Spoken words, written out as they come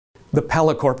The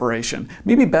Pella Corporation,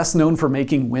 maybe best known for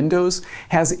making windows,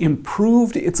 has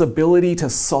improved its ability to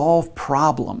solve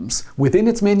problems within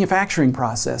its manufacturing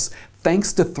process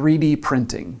thanks to 3D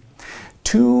printing.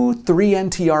 Two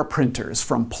 3NTR printers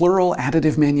from Plural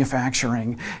Additive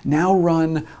Manufacturing now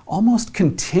run almost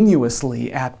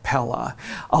continuously at Pella,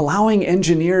 allowing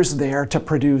engineers there to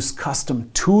produce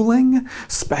custom tooling,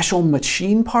 special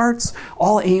machine parts,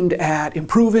 all aimed at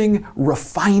improving,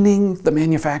 refining the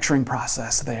manufacturing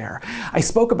process there. I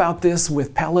spoke about this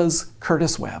with Pella's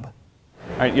Curtis Webb.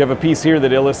 All right, you have a piece here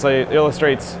that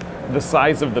illustrates the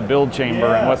size of the build chamber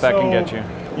and what that can get you.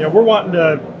 Yeah, we're wanting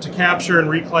to capture and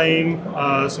reclaim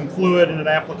some fluid in an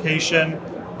application.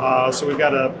 So we've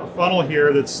got a funnel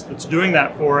here that's doing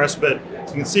that for us, but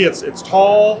you can see it's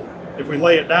tall. If we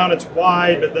lay it down, it's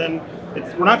wide, but then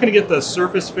we're not going to get the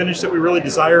surface finish that we really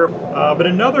desire. But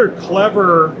another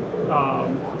clever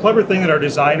thing that our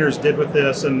designers did with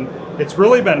this, and it's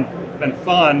really been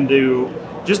fun to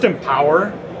just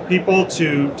empower people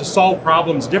to solve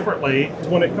problems differently.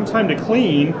 When it comes time to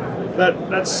clean,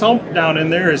 that sump down in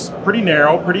there is pretty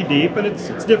narrow, pretty deep, and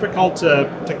it's difficult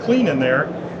to clean in there.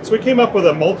 So we came up with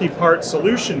a multi-part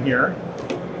solution here.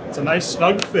 It's a nice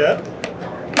snug fit,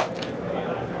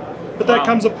 but that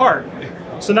comes apart.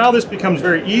 So now this becomes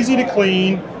very easy to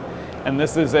clean. And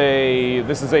this is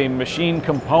a machine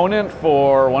component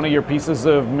for one of your pieces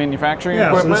of manufacturing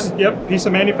equipment? So this, piece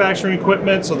of manufacturing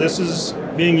equipment. So this is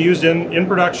being used in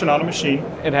production on a machine.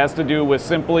 It has to do with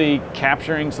simply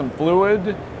capturing some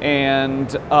fluid,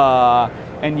 and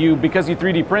you, because you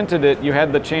 3D printed it, you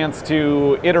had the chance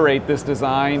to iterate this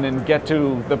design and get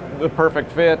to the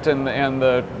perfect fit and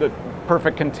the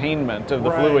perfect containment of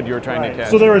the fluid you were trying to catch.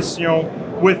 So there was,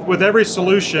 with every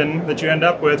solution that you end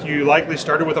up with, you likely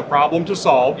started with a problem to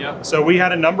solve. Yep. So we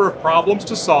had a number of problems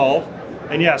to solve,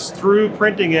 and yes, through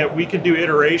printing it, we could do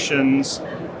iterations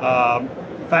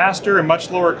faster and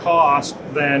much lower cost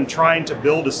than trying to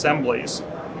build assemblies.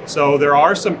 So there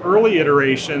are some early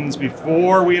iterations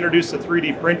before we introduced the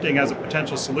 3D printing as a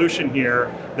potential solution here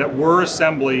that were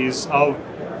assemblies of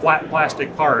flat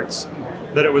plastic parts.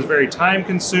 That it was very time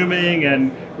consuming,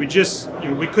 and we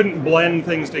couldn't blend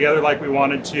things together like we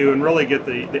wanted to and really get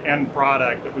the end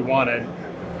product that we wanted.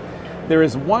 There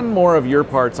is one more of your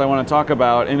parts I want to talk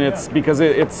about, and it's because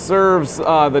it serves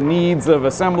the needs of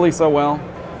assembly so well.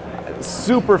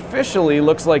 Superficially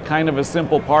looks like kind of a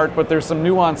simple part, but there's some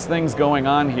nuanced things going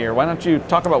on here. Why don't you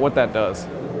talk about what that does?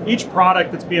 Each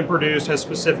product that's being produced has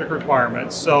specific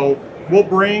requirements. So we'll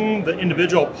bring the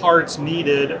individual parts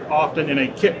needed often in a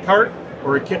kit cart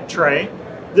or a kit tray.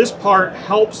 This part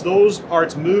helps those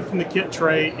parts move from the kit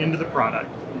tray into the product.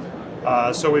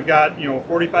 So we've got a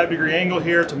 45-degree angle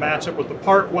here to match up with the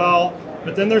part well,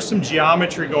 but then there's some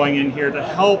geometry going in here to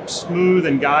help smooth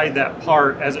and guide that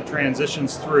part as it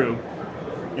transitions through.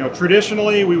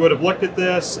 Traditionally we would have looked at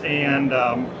this and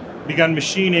begun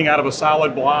machining out of a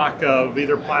solid block of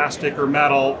either plastic or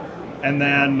metal, and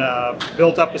then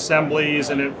built up assemblies,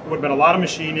 and it would have been a lot of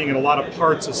machining and a lot of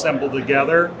parts assembled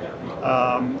together.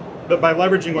 But by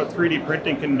leveraging what 3D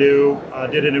printing can do,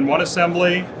 did it in one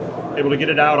assembly, able to get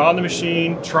it out on the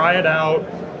machine, try it out,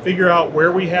 figure out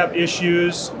where we have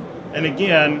issues, and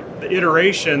again, the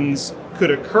iterations could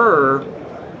occur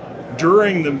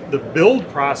during the build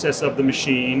process of the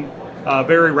machine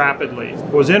very rapidly.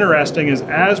 What was interesting is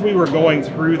as we were going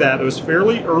through that, it was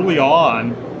fairly early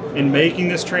on in making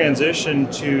this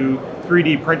transition to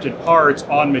 3D printed parts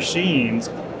on machines,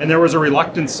 and there was a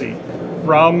reluctancy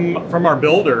from our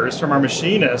builders, from our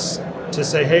machinists, to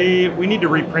say, hey, we need to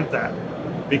reprint that,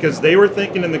 because they were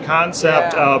thinking in the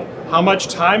concept of how much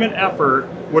time and effort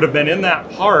would have been in that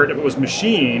part if it was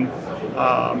machined.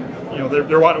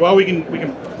 They're wanting, well, we can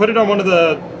put it on one of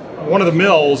the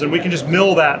mills and we can just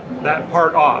mill that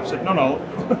part off. So no,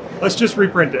 let's just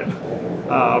reprint it.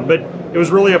 But it was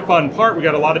really a fun part. We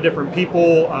got a lot of different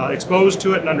people exposed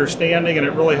to it and understanding, and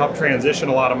it really helped transition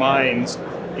a lot of minds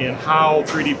in how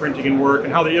 3D printing can work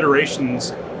and how the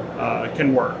iterations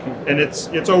can work. And it's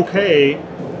okay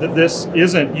that this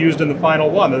isn't used in the final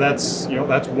one. That's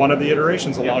one of the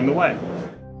iterations along the way.